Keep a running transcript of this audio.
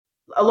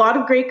a lot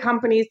of great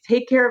companies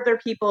take care of their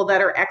people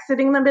that are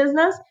exiting the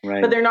business,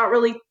 Right. but they're not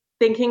really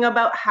thinking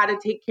about how to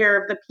take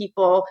care of the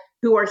people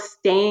who are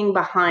staying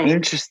behind.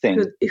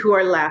 Interesting. Who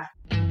are left.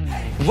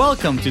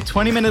 Welcome to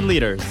 20-Minute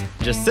Leaders.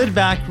 Just sit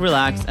back,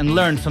 relax, and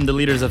learn from the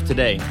leaders of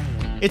today.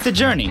 It's a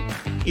journey.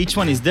 Each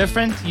one is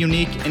different,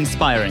 unique,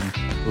 inspiring.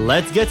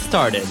 Let's get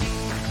started.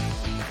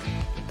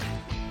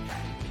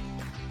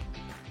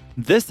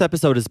 This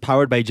episode is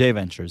powered by J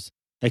Ventures,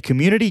 a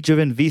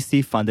community-driven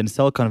VC fund in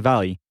Silicon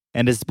Valley,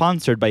 and is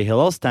sponsored by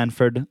Hillel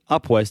Stanford,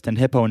 UpWest, and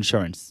Hippo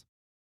Insurance.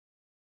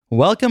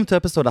 Welcome to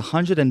episode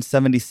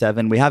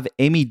 177. We have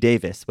Amy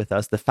Davis with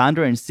us, the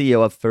founder and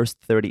CEO of First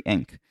 30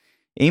 Inc.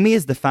 Amy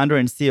is the founder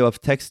and CEO of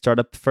tech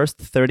startup First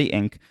 30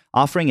 Inc.,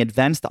 offering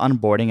advanced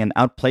onboarding and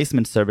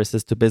outplacement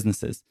services to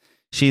businesses.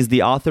 She is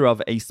the author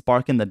of A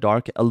Spark in the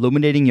Dark,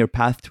 Illuminating Your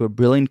Path to a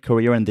Brilliant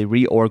Career in the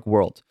Reorg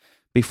World.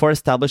 Before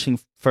establishing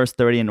First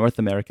 30 in North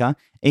America,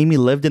 Amy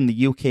lived in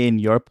the UK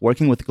and Europe,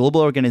 working with global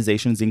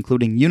organizations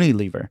including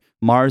Unilever,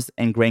 Mars,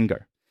 and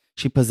Grainger.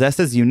 She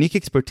possesses unique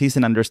expertise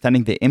in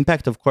understanding the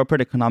impact of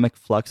corporate economic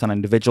flux on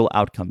individual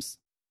outcomes.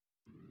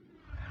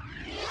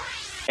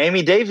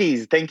 Amy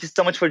Davies, thank you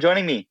so much for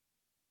joining me.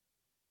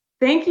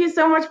 Thank you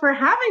so much for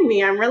having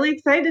me. I'm really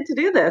excited to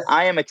do this.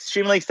 I am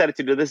extremely excited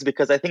to do this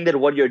because I think that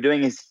what you're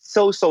doing is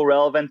so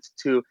relevant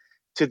to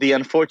the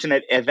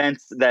unfortunate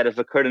events that have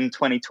occurred in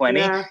 2020.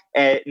 Yeah.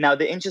 Now,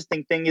 the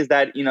interesting thing is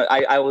that,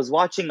 I was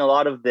watching a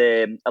lot of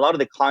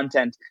the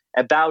content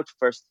about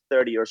First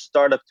 30 or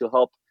startup to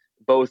help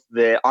both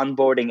the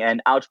onboarding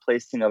and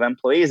outplacing of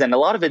employees. And a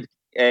lot of it,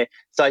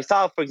 so I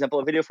saw, for example,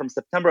 a video from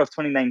September of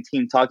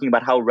 2019 talking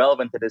about how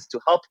relevant it is to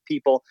help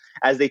people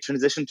as they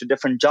transition to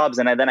different jobs.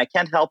 And then I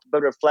can't help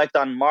but reflect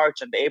on March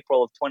and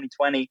April of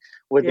 2020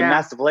 with the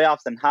massive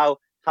layoffs and how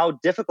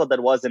difficult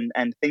that was,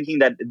 and thinking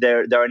that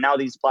there are now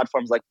these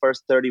platforms like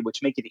First 30 which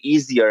make it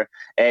easier,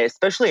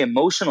 especially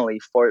emotionally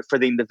for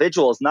the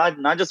individuals,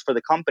 not just for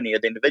the company.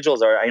 The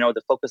individuals are, I know,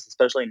 the focus,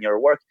 especially in your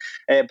work.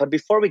 But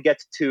before we get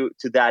to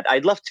that,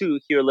 I'd love to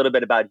hear a little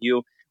bit about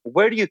you.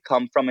 Where do you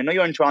come from? I know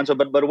you're in Toronto,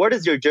 but where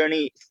does your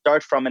journey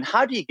start from, and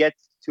how do you get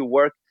to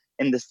work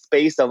in the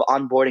space of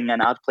onboarding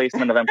and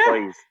outplacement of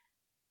employees?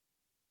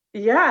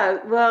 Yeah,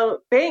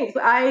 well, thanks.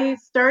 I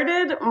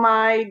started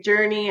my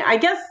journey,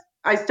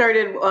 I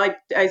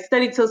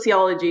studied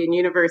sociology in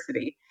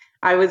university.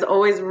 I was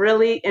always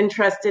really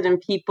interested in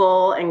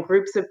people and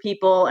groups of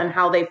people and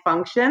how they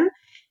function.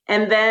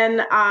 And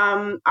then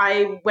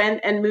I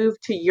went and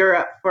moved to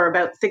Europe for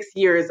about 6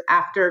 years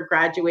after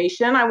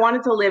graduation. I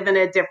wanted to live in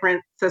a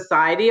different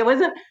society. I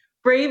wasn't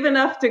brave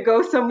enough to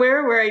go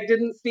somewhere where I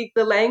didn't speak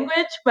the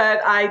language,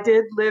 but I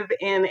did live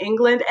in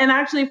England. And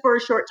actually, for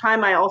a short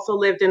time, I also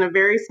lived in a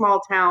very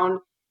small town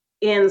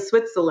in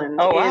Switzerland,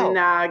 in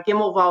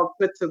Gimmelwald,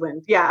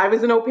 Switzerland. Yeah, I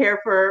was an au pair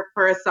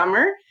for a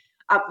summer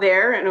up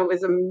there, and it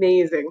was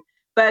amazing.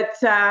 But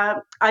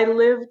I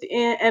lived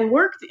in and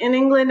worked in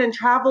England and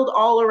traveled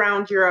all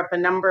around Europe a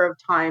number of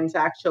times,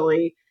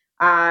 actually.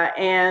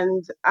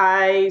 And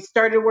I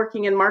started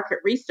working in market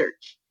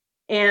research.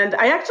 And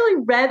I actually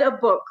read a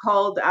book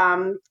called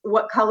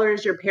What Color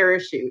is Your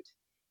Parachute?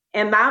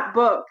 And that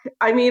book,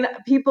 I mean,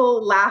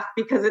 people laugh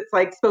because it's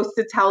like supposed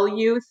to tell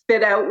you,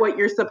 spit out what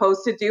you're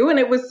supposed to do. And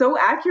it was so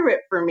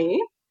accurate for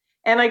me.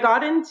 And I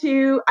got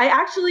into,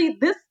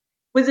 this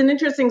was an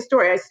interesting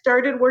story. I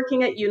started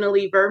working at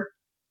Unilever.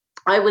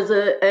 I was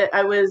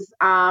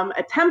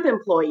a temp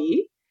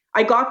employee.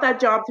 I got that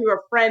job through a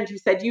friend who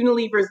said,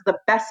 Unilever is the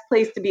best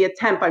place to be a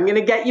temp. I'm going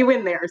to get you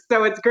in there.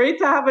 So it's great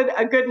to have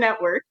a good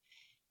network.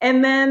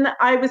 And then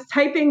I was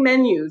typing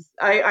menus.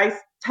 I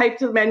typed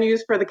the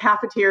menus for the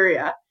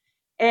cafeteria.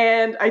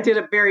 And I did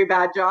a very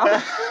bad job,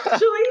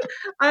 actually.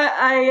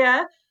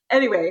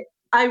 Anyway,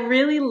 I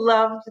really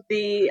loved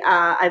the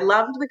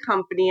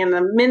company. And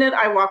the minute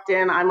I walked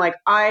in, I'm like,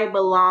 I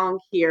belong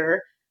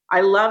here.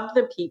 I loved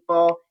the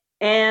people.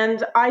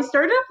 And I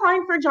started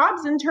applying for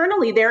jobs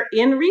internally there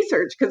in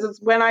research, because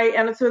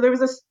so there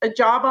was a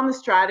job on the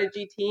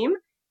strategy team,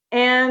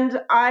 and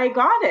I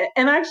got it.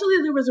 And actually,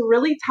 there was a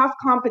really tough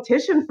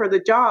competition for the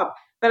job.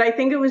 But I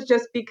think it was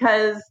just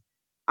because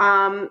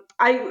and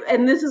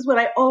this is what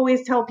I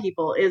always tell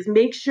people, is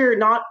make sure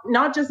not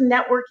just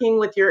networking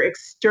with your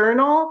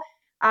external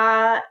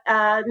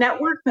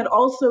network, but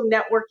also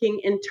networking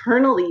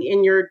internally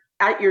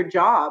at your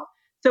job.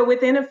 So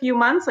within a few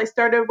months, I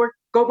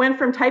went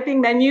from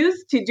typing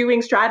menus to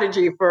doing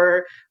strategy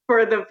for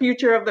the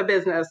future of the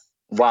business.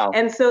 Wow.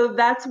 And so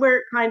that's where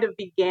it kind of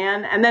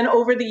began. And then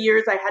over the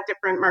years, I had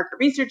different market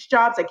research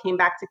jobs. I came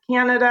back to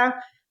Canada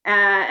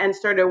and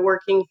started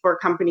working for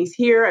companies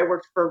here. I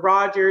worked for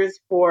Rogers,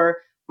 for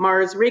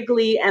Mars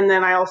Wrigley, and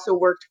then I also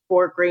worked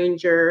for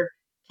Grainger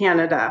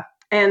Canada.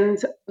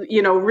 And,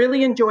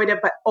 really enjoyed it,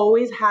 but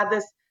always had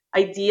this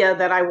idea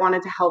that I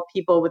wanted to help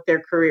people with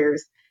their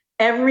careers.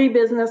 Every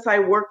business I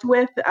worked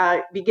with,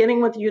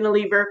 beginning with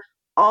Unilever,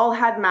 all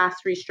had mass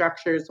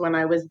restructures when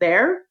I was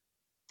there.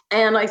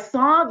 And I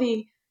saw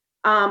the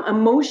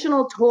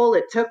emotional toll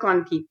it took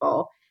on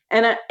people.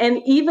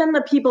 And even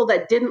the people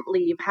that didn't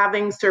leave,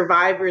 having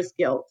survivor's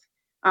guilt.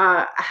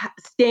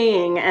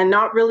 staying and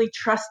not really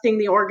trusting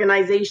the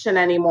organization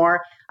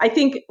anymore. I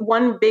think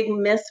one big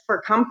miss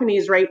for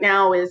companies right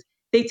now is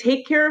they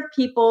take care of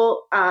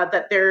people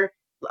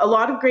a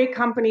lot of great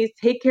companies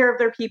take care of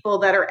their people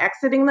that are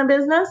exiting the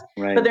business,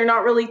 but they're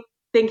not really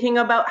thinking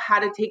about how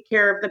to take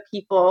care of the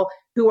people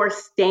who are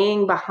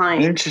staying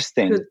behind.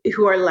 Interesting.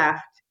 Who are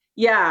left.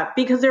 Yeah,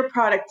 because their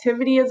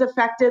productivity is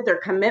affected, their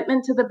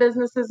commitment to the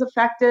business is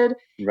affected.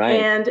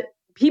 Right. And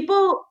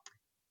people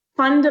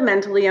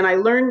fundamentally, and I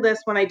learned this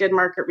when I did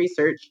market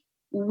research,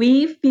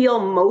 we feel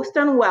most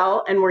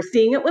unwell, and we're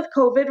seeing it with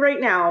COVID right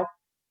now,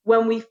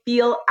 when we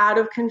feel out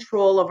of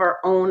control of our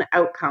own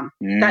outcome.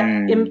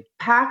 That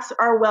impacts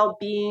our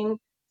well-being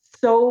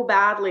so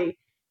badly.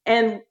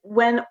 And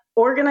when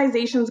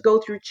organizations go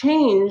through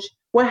change,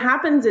 what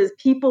happens is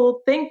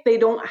people think they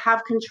don't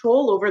have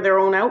control over their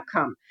own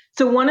outcome.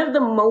 So one of the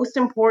most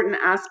important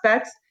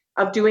aspects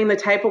of doing the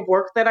type of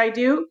work that I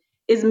do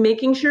is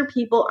making sure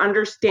people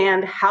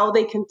understand how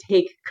they can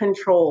take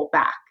control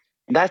back.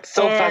 That's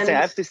so fascinating.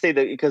 I have to say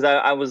that because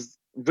I was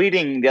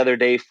reading the other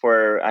day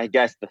for, I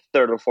guess, the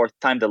third or fourth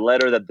time, the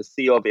letter that the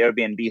CEO of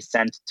Airbnb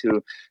sent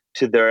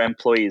to their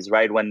employees,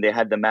 right, when they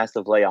had the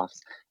massive layoffs.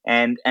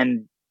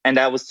 And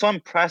I was so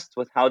impressed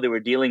with how they were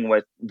dealing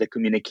with the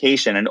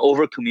communication and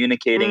over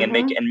communicating and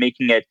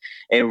making it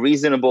a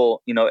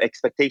reasonable,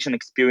 expectation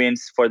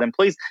experience for the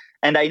employees.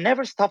 And I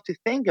never stopped to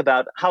think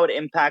about how it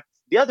impacts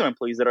the other since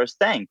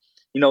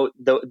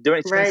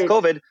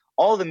COVID,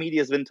 all the media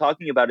has been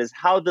talking about is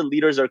how the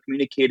leaders are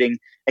communicating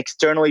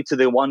externally to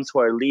the ones who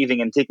are leaving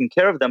and taking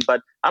care of them.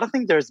 But I don't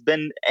think there's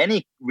been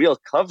any real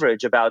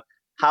coverage about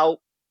how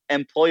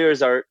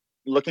employers are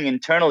looking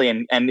internally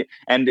and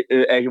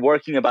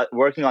working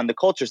on the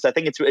culture. So I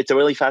think it's a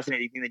really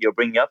fascinating thing that you're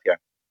bringing up here.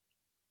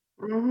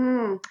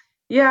 Mm-hmm.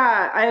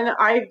 Yeah, and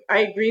I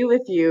agree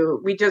with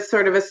you. We just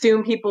sort of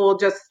assume people will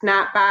just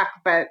snap back,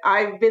 but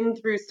I've been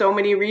through so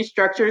many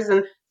restructures,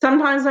 and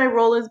sometimes my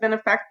role has been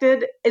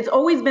affected. It's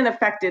always been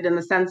affected in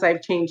the sense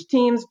I've changed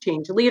teams,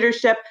 changed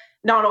leadership,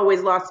 not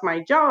always lost my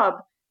job.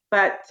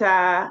 But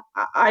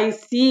I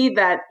see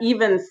that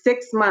even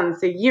 6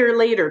 months, a year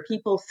later,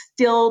 people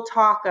still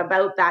talk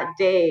about that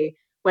day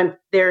when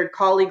their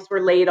colleagues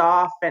were laid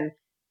off, and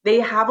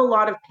they have a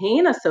lot of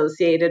pain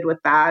associated with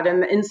that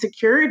and the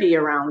insecurity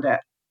around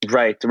it.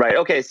 Right.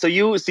 Okay, so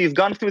you've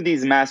gone through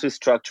these massive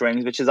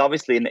restructurings, which is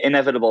obviously an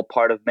inevitable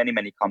part of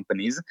many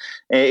companies.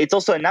 It's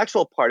also a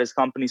natural part as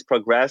companies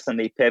progress and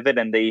they pivot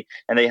and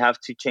they have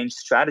to change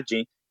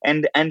strategy.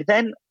 And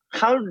then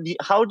how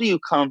do you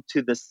come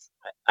to this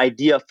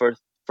idea for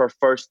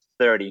First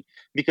 30?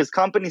 Because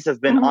companies have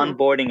been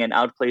onboarding and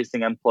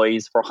outplacing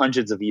employees for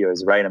hundreds of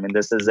years, right? I mean,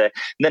 this is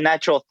the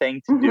natural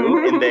thing to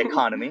do in the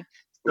economy.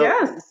 So,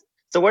 yes.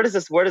 So where does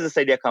this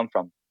idea come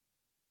from?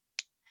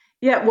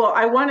 Yeah, well,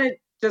 I want to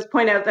just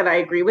point out that I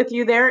agree with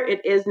you there.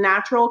 It is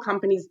natural.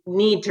 Companies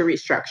need to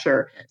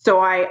restructure. So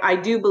I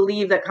do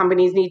believe that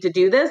companies need to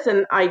do this.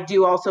 And I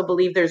do also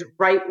believe there's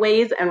right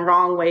ways and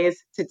wrong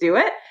ways to do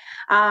it.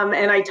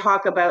 And I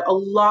talk a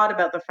lot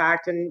about the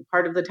fact, and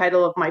part of the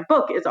title of my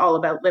book is all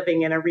about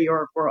living in a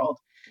reorg world.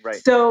 Right.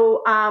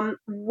 So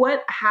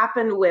what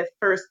happened with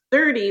First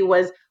 30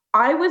 was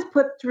I was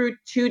put through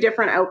 2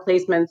 different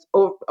outplacements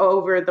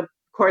over the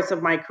course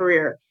of my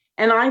career.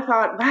 And I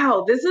thought,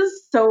 wow, this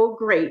is so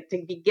great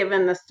to be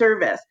given the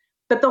service.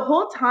 But the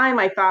whole time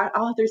I thought,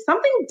 oh, there's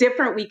something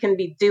different we can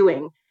be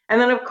doing.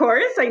 And then, of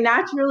course, I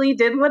naturally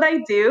did what I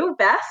do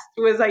best,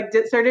 was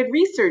started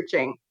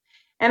researching.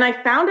 And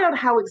I found out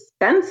how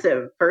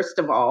expensive, first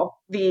of all,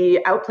 the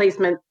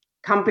outplacement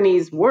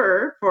companies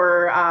were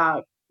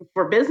for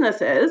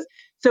businesses.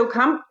 So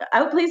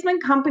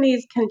outplacement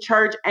companies can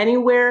charge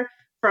anywhere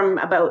from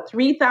about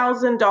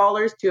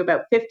 $3,000 to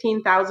about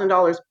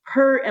 $15,000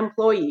 per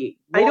employee.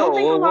 I don't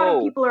think a lot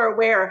of people are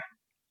aware.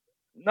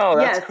 No,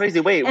 that's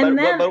crazy. Wait,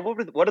 but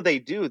what do they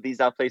do, these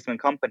outplacement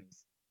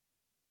companies?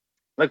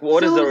 Like,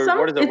 what is their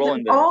role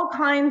in there? All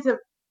kinds of,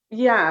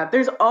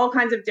 there's all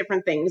kinds of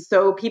different things.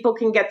 So people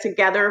can get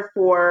together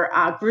for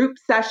group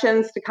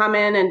sessions to come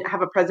in and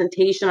have a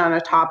presentation on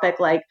a topic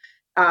like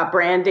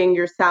branding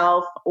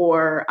yourself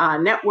or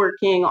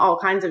networking, all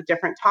kinds of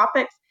different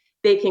topics.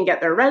 They can get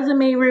their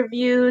resume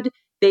reviewed.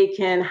 They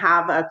can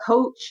have a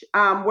coach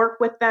work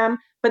with them.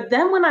 But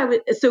then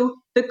so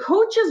the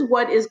coach is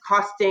what is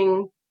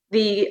costing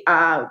the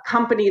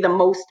company the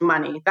most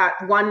money, that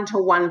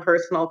one-to-one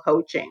personal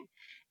coaching.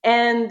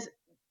 And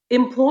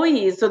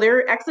employees, so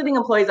they're exiting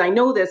employees. I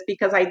know this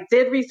because I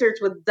did research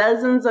with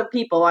dozens of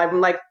people.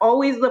 I'm like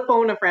always the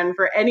phone a friend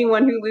for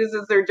anyone who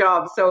loses their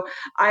job. So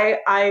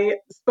I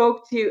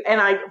spoke to,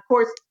 and I, of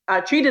course,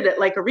 treated it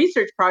like a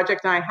research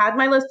project. And I had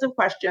my list of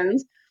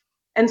questions.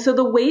 And so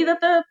the way that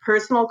the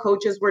personal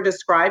coaches were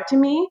described to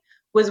me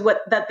was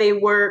that they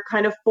were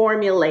kind of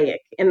formulaic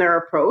in their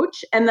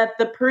approach, and that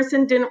the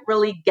person didn't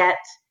really get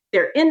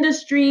their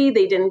industry,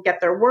 they didn't get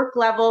their work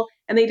level,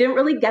 and they didn't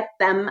really get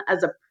them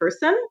as a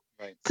person.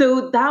 Right.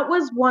 So that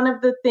was one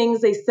of the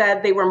things they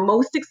said they were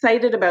most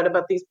excited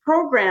about these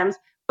programs,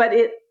 but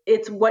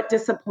it's what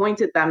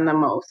disappointed them the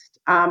most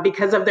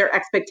because of their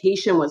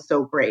expectation was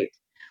so great.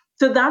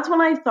 So that's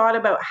when I thought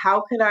about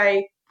how could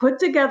I put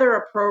together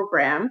a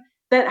program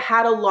that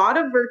had a lot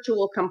of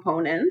virtual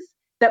components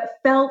that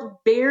felt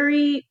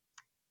very,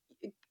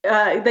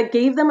 that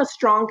gave them a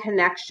strong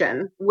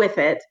connection with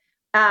it,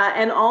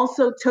 and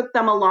also took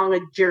them along a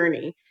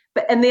journey.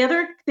 And the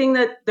other thing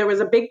that there was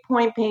a big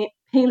pain point,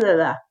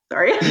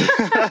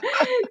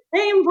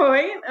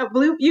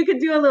 you could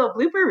do a little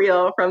blooper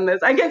reel from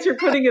this. I guess you're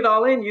putting it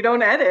all in. You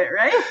don't edit,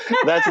 right?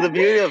 That's the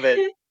beauty of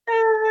it.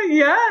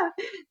 Yeah.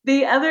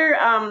 The other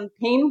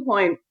pain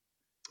point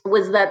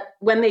was that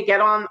when they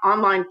get on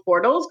online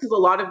portals, because a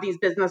lot of these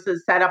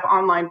businesses set up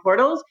online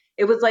portals,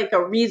 it was like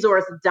a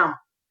resource dump.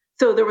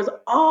 So there was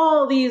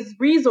all these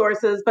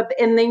resources,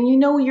 and then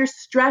you're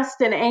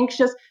stressed and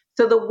anxious.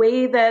 So the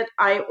way that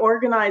I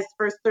organized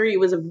First 30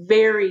 was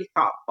very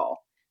thoughtful.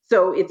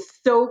 So it's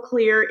so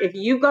clear. If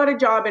you've got a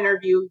job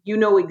interview, you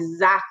know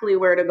exactly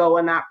where to go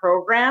in that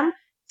program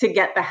to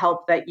get the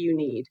help that you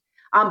need.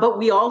 But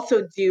we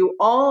also do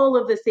all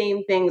of the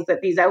same things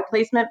that these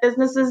outplacement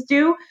businesses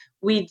do.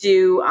 We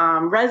do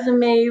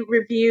resume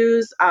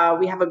reviews.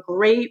 We have a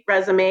great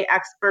resume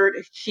expert,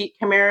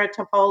 Camara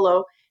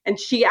Tofolo, and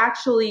she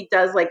actually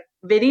does like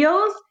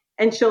videos,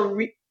 and she'll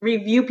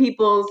review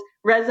people's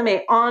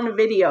resume on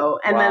video,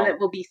 and then it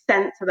will be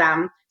sent to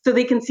them so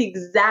they can see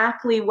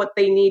exactly what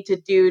they need to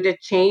do to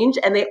change,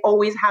 and they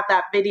always have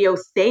that video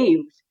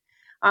saved.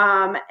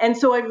 And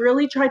so I've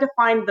really tried to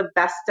find the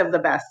best of the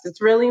best.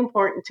 It's really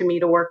important to me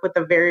to work with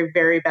the very,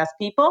 very best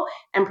people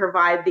and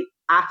provide the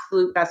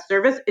absolute best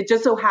service. It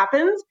just so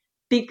happens,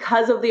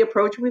 because of the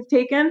approach we've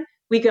taken,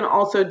 we can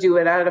also do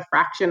it at a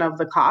fraction of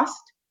the cost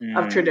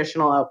of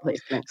traditional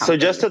outplacement companies. So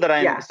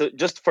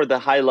just for the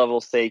high level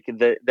sake,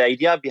 the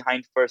idea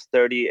behind First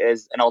 30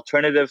 is an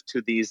alternative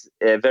to these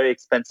very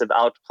expensive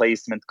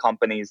outplacement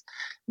companies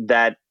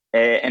that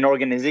an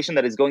organization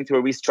that is going through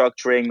a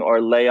restructuring or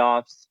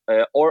layoffs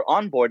or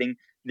onboarding,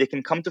 they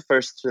can come to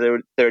First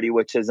 30,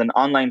 which is an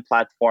online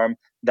platform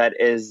that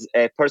is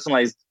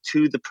personalized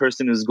to the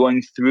person who's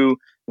going through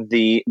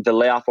the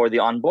layoff or the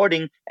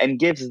onboarding, and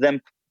gives them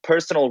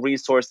personal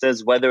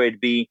resources, whether it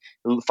be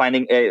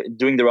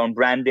doing their own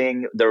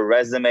branding, their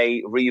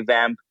resume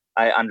revamp,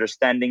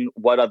 understanding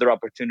what other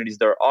opportunities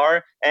there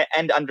are,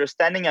 and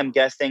understanding, I'm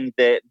guessing,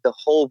 the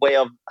whole way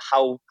of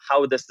how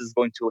this is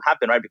going to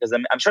happen, right? Because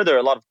I'm sure there are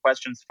a lot of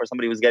questions for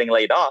somebody who's getting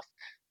laid off.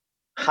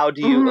 How do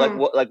you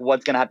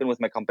what's going to happen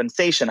with my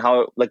compensation?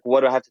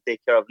 What do I have to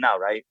take care of now,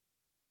 right?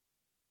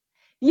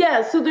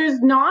 Yeah, so there's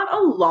not a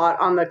lot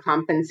on the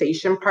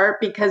compensation part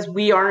because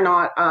we are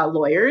not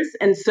lawyers.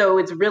 And so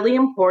it's really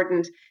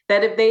important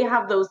that if they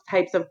have those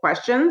types of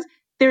questions,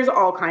 there's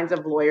all kinds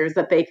of lawyers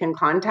that they can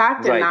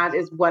contact. Right. And that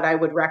is what I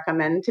would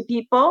recommend to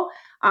people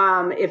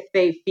if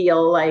they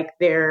feel like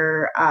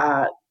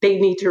they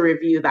need to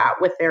review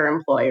that with their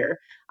employer.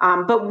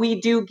 But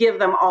we do give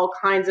them all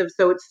kinds of,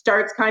 so it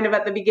starts kind of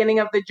at the beginning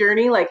of the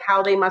journey, like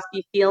how they must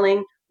be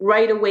feeling.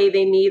 Right away,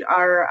 they meet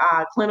our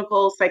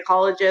clinical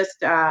psychologist,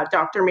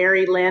 Dr.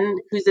 Mary Lynn,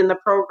 who's in the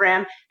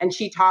program, and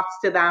she talks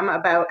to them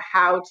about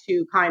how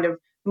to kind of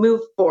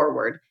move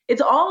forward. It's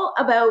all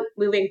about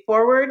moving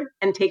forward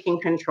and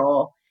taking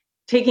control,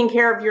 taking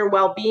care of your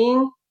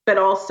well-being, but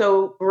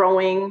also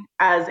growing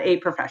as a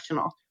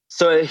professional.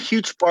 So a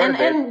huge part of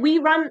it. And we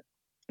run.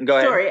 Go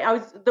ahead.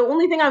 Sorry, the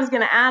only thing I was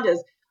going to add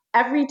is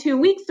every 2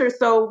 weeks or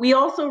so, we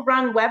also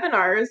run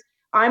webinars.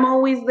 I'm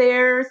always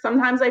there.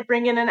 Sometimes I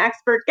bring in an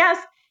expert guest.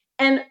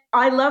 And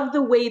I love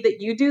the way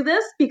that you do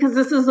this, because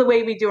this is the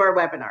way we do our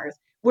webinars.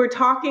 We're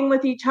talking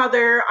with each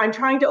other. I'm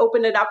trying to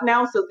open it up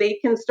now so they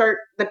can start,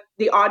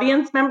 the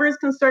audience members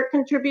can start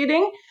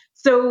contributing.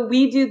 So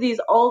we do these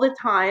all the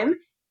time,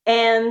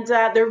 and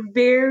they're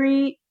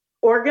very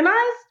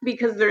organized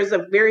because there's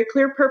a very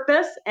clear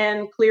purpose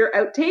and clear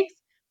outtakes,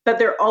 but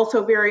they're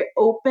also very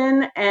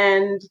open,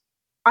 and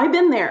I've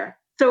been there.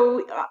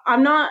 So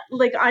I'm not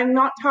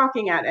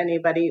talking at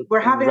anybody.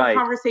 We're having a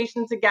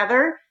conversation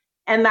together.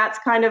 And that's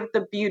kind of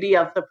the beauty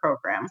of the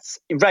program.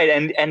 Right.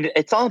 And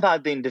it's all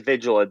about the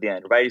individual at the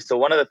end, right? So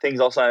one of the things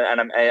also,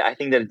 and I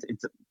think that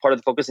it's part of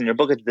the focus in your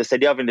book, is this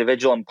idea of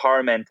individual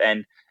empowerment,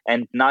 and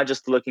not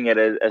just looking at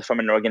it as from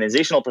an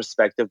organizational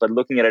perspective, but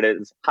looking at it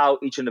as how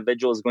each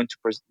individual is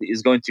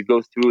going to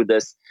go through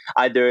this,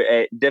 either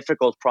a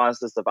difficult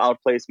process of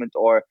outplacement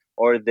or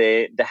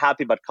the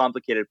happy but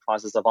complicated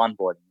process of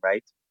onboarding,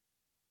 right?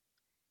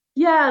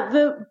 Yeah,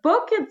 the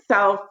book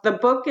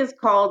is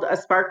called A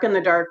Spark in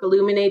the Dark,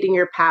 Illuminating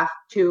Your Path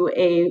to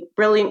a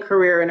Brilliant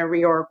Career in a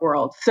Reorg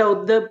World.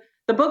 So the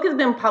book has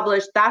been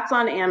published. That's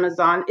on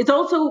Amazon. It's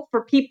also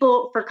for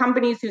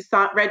companies who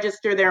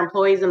register their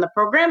employees in the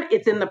program.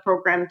 It's in the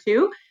program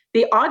too.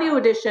 The audio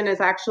edition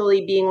is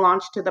actually being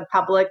launched to the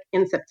public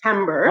in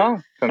September. Oh,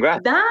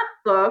 congrats. That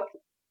book,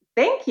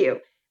 thank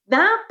you.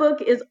 That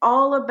book is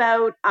all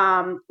about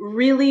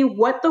really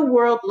what the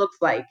world looks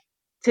like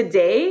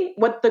today,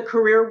 what the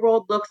career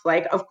world looks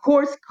like. Of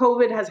course,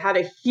 COVID has had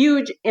a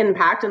huge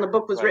impact, and the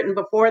book was written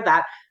before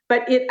that.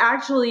 but it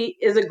actually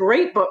is a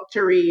great book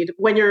to read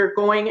when you're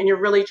going and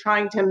you're really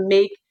trying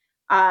to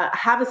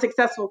have a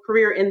successful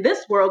career in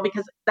this world,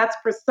 because that's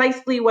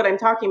precisely what I'm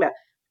talking about.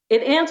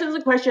 It answers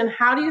the question,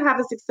 how do you have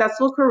a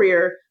successful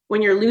career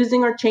when you're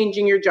losing or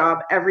changing your job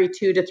every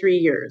 2 to 3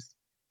 years?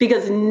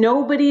 Because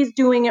nobody's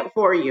doing it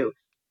for you.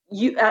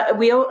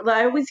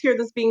 I always hear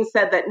this being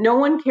said that no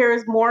one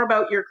cares more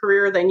about your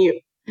career than you.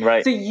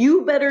 Right. So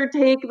you better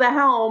take the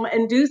helm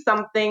and do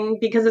something,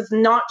 because it's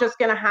not just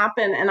going to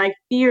happen. And I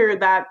fear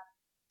that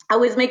I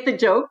always make the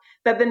joke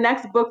that the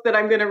next book that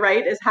I'm going to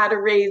write is how to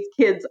raise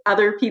kids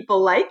other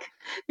people like,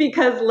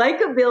 because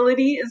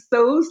likability is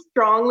so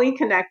strongly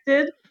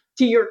connected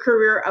to your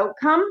career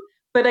outcome.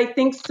 But I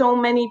think so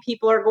many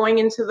people are going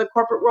into the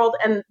corporate world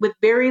and with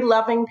very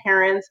loving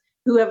parents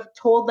who have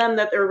told them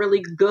that they're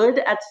really good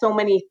at so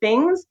many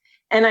things.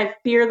 And I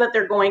fear that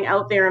they're going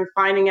out there and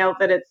finding out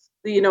that it's,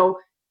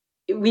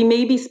 we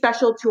may be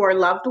special to our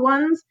loved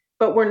ones,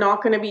 but we're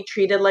not going to be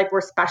treated like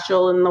we're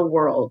special in the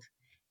world.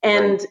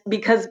 And right.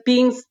 Because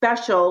being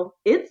special,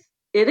 it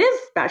is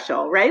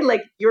special, right?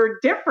 Like you're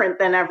different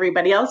than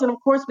everybody else. And of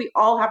course, we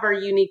all have our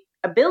unique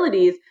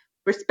abilities.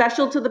 We're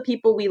special to the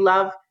people we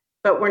love,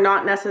 but we're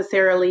not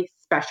necessarily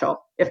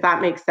special, if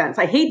that makes sense.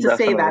 I hate to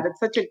Definitely. Say that. It's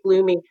such a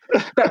gloomy,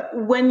 but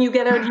when you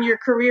get out in your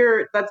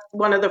career, that's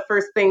one of the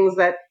first things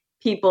that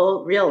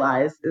people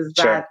realize is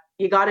Sure. that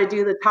you got to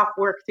do the tough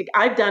work.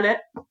 I've done it,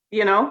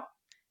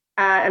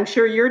 I'm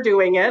sure you're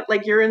doing it.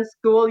 Like you're in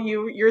school,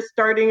 you're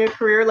starting a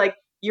career, like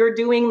you're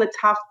doing the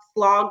tough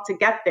slog to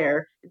get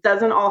there. It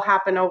doesn't all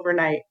happen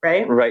overnight,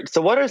 right? Right.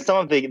 So what are some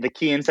of the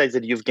key insights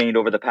that you've gained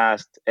over the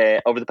past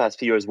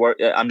few years,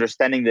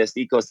 understanding this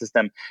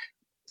ecosystem?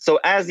 So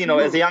as you know,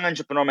 as a young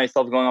entrepreneur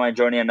myself going on my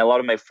journey, and a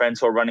lot of my friends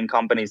who are running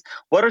companies,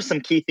 what are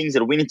some key things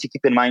that we need to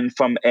keep in mind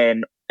from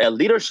a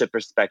leadership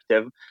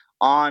perspective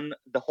on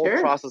the whole Sure.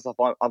 process of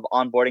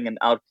onboarding and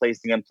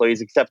outplacing employees,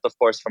 except of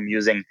course from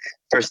using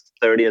First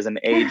 30 as an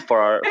aid for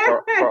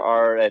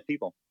our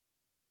people?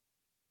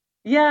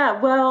 Yeah,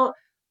 well,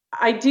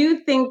 I do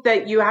think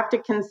that you have to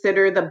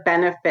consider the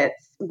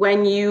benefits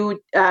when you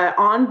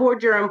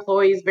onboard your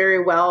employees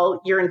very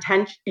well. Your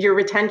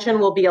retention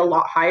will be a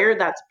lot higher.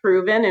 That's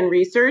proven in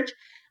research.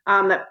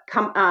 That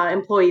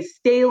employees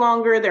stay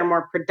longer, they're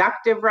more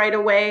productive right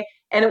away,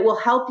 and it will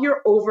help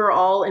your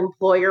overall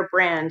employer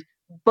brand,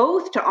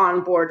 both to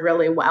onboard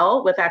really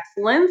well with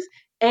excellence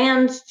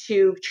and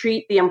to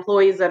treat the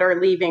employees that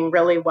are leaving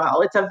really well.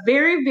 It's a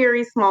very,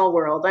 very small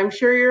world. I'm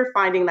sure you're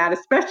finding that,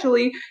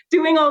 especially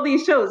doing all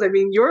these shows. I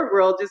mean, your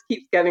world just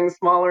keeps getting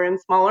smaller and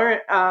smaller.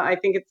 I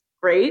think it's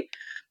great.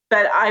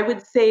 But I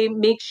would say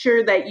make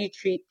sure that you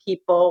treat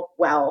people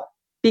well,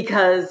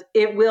 because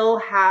it will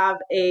have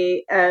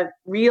a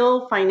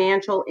real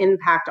financial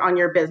impact on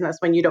your business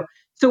when you don't.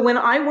 So when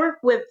I work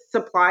with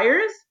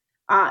suppliers,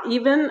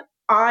 even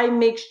I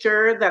make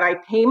sure that I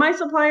pay my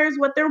suppliers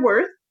what they're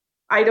worth.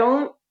 I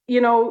don't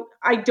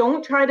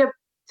try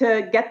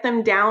to get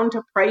them down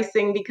to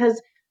pricing,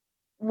 because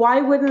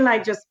why wouldn't I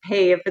just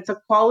pay if it's a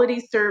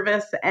quality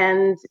service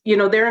and,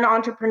 they're an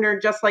entrepreneur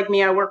just like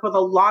me. I work with a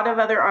lot of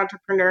other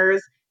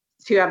entrepreneurs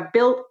to have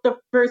built the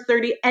First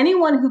 30.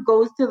 Anyone who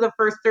goes to the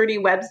First 30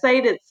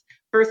 website, it's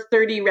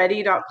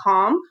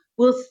first30ready.com,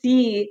 will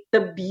see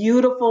the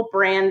beautiful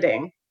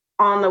branding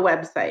on the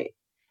website.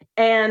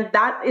 And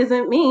that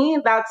isn't me.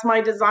 That's my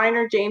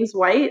designer, James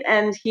White.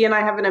 And he and I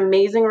have an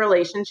amazing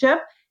relationship.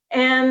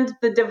 And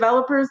the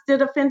developers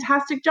did a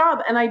fantastic job.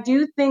 And I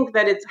do think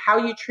that it's how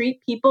you treat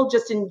people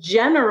just in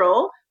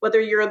general,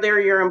 whether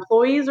they're your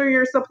employees or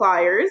your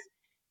suppliers,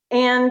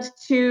 and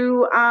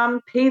to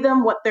pay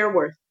them what they're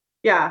worth.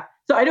 Yeah.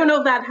 So I don't know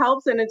if that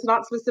helps. And it's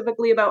not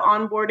specifically about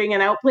onboarding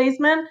and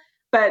outplacement,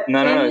 but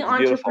any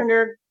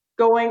entrepreneur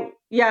going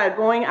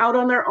out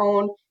on their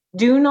own,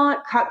 do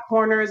not cut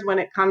corners when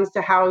it comes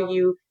to how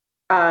you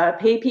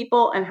pay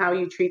people and how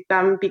you treat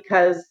them,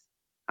 because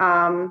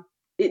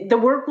the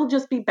work will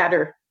just be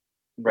better,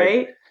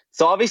 right?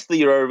 So obviously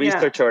you're a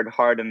researcher at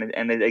heart,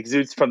 and it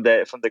exudes from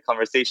the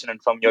conversation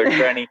and from your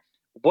journey.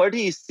 What do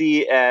you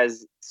see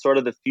as sort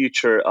of the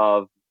future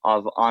of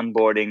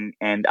onboarding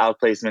and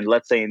outplacement,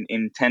 let's say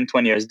in 10,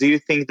 20 years? Do you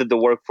think that the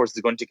workforce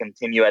is going to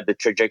continue at the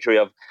trajectory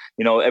of,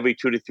 every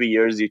 2 to 3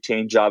 years you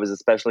change jobs,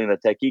 especially in the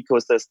tech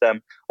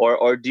ecosystem,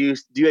 or do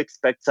you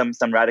expect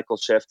some radical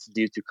shifts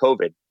due to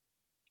COVID?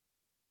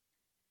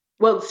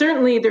 Well,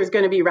 certainly there's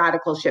going to be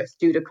radical shifts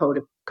due to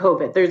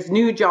COVID. There's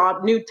new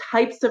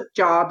types of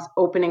jobs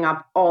opening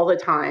up all the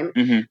time.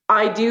 Mm-hmm.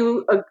 I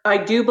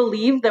do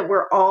believe that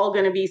we're all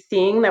going to be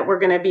seeing that we're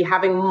going to be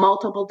having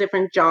multiple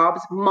different jobs,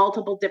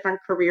 multiple different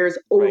careers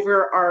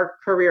over our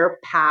career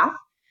path.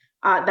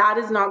 That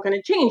is not going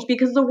to change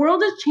because the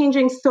world is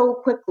changing so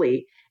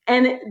quickly.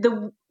 And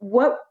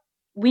what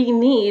we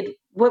need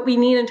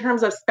in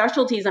terms of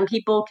specialties and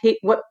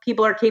what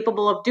people are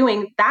capable of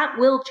doing, that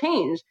will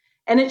change.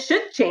 And it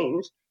should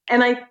change.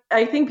 And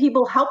I think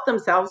people help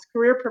themselves,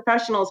 career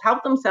professionals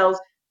help themselves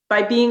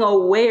by being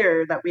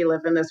aware that we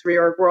live in this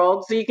reorg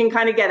world. So you can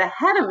kind of get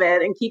ahead of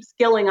it and keep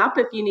skilling up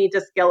if you need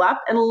to skill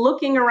up, and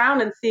looking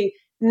around and see,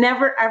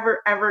 never,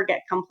 ever, ever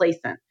get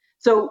complacent.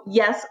 So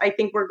yes, I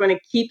think we're going to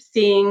keep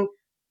seeing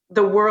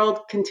the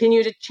world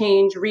continue to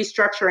change,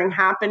 restructuring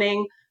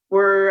happening.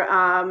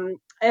 And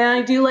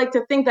I do like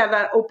to think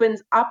that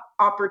opens up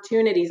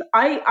opportunities.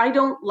 I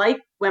don't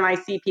like when I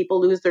see people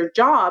lose their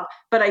job,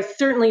 but I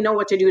certainly know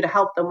what to do to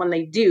help them when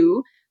they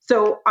do.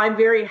 So I'm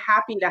very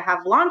happy to have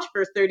launched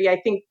First 30. I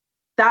think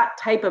that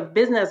type of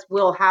business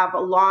will have a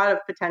lot of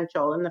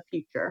potential in the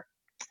future.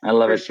 I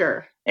love it. For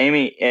sure.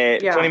 Amy,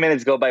 20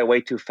 minutes go by way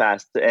too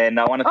fast. And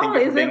I want to thank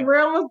you for being... We're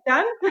almost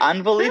done?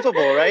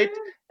 Unbelievable, right?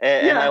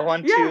 And I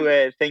want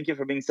to thank you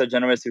for being so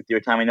generous with your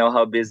time. I know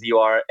how busy you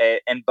are.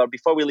 But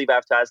before we leave, I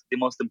have to ask the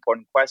most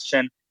important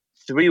question.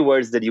 3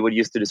 words that you would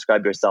use to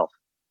describe yourself.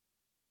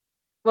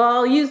 Well,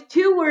 I'll use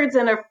 2 words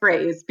and a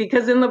phrase,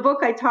 because in the book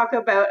I talk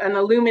about an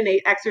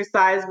Illuminate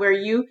exercise where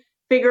you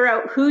figure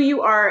out who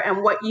you are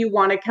and what you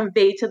want to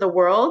convey to the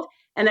world.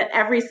 And at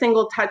every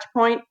single touch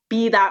point,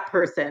 be that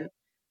person.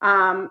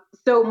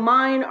 So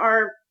mine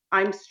are,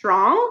 I'm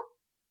strong,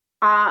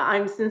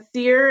 I'm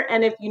sincere,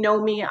 and if you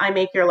know me, I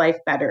make your life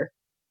better.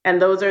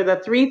 And those are the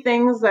 3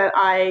 things that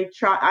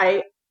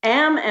I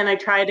am and I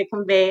try to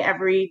convey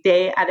every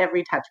day at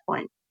every touch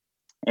point.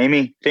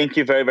 Amy, thank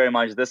you very, very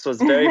much. This was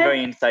very,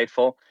 very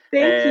insightful.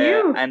 Thank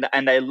you.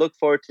 And I look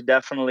forward to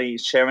definitely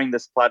sharing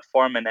this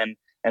platform and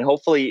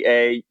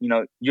hopefully,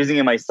 using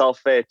it myself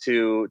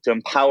to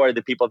empower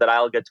the people that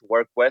I'll get to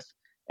work with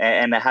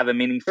and have a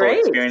meaningful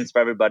experience for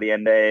everybody.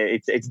 And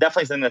it's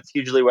definitely something that's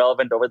hugely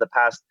relevant over the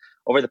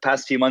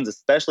past few months,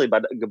 especially.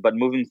 But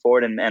moving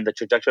forward and the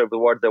trajectory of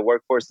the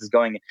workforce is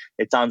going,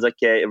 it sounds like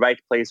a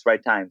right place,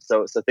 right time.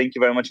 So thank you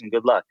very much and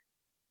good luck.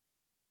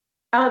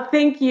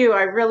 Thank you.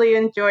 I really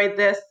enjoyed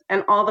this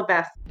and all the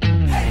best.